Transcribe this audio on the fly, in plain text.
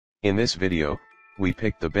In this video, we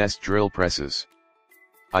picked the best drill presses.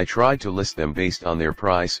 I tried to list them based on their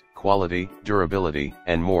price, quality, durability,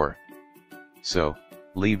 and more. So,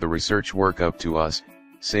 leave the research work up to us,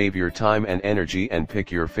 save your time and energy and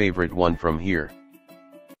pick your favorite one from here.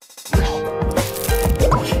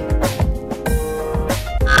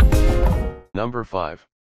 Number 5.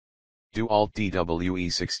 DeWalt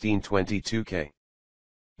DWE1622K.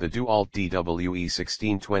 The DeWalt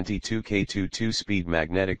DWE1622K 2-speed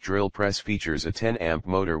magnetic drill press features a 10-amp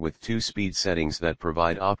motor with 2-speed settings that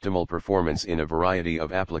provide optimal performance in a variety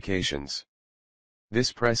of applications.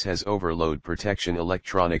 This press has overload protection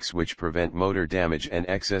electronics which prevent motor damage and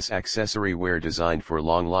excess accessory wear designed for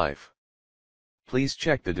long life. Please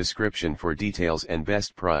check the description for details and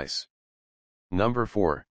best price. Number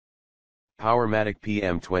 4. Powermatic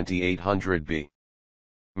PM2800B.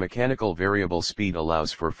 Mechanical variable speed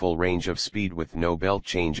allows for full range of speed with no belt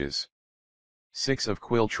changes. 6 of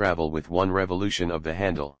quill travel with 1 revolution of the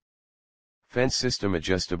handle. Fence system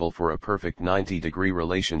adjustable for a perfect 90-degree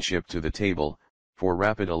relationship to the table, for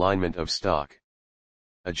rapid alignment of stock.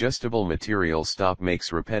 Adjustable material stop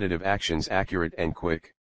makes repetitive actions accurate and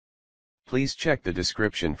quick. Please check the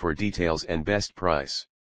description for details and best price.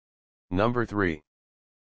 Number 3.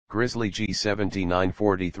 Grizzly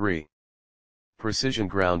G7943. Precision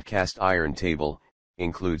ground cast iron table,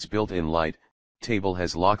 includes built-in light, table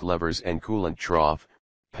has lock levers and coolant trough,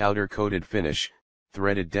 powder-coated finish,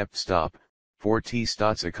 threaded depth stop, 4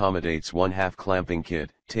 T-stots accommodates 1/2 clamping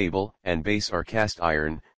kit, table and base are cast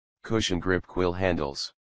iron, cushion grip quill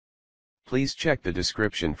handles. Please check the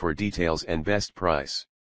description for details and best price.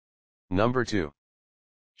 Number 2.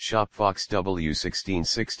 Shopfox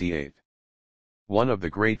W1668. One of the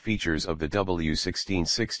great features of the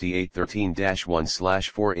W1668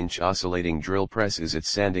 13-1/4-inch oscillating drill press is its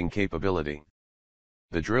sanding capability.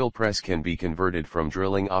 The drill press can be converted from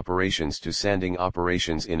drilling operations to sanding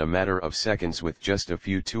operations in a matter of seconds with just a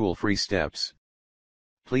few tool-free steps.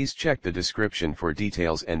 Please check the description for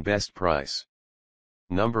details and best price.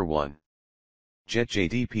 Number 1. Jet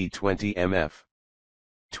JDP20MF.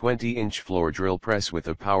 20-inch floor drill press with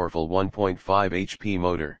a powerful 1.5 HP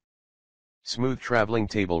motor. Smooth traveling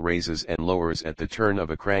table raises and lowers at the turn of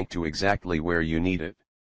a crank to exactly where you need it.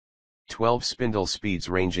 12 spindle speeds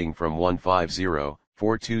ranging from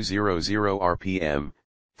 150-4200 RPM,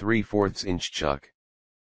 3/4 inch chuck.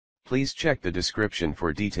 Please check the description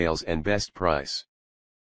for details and best price.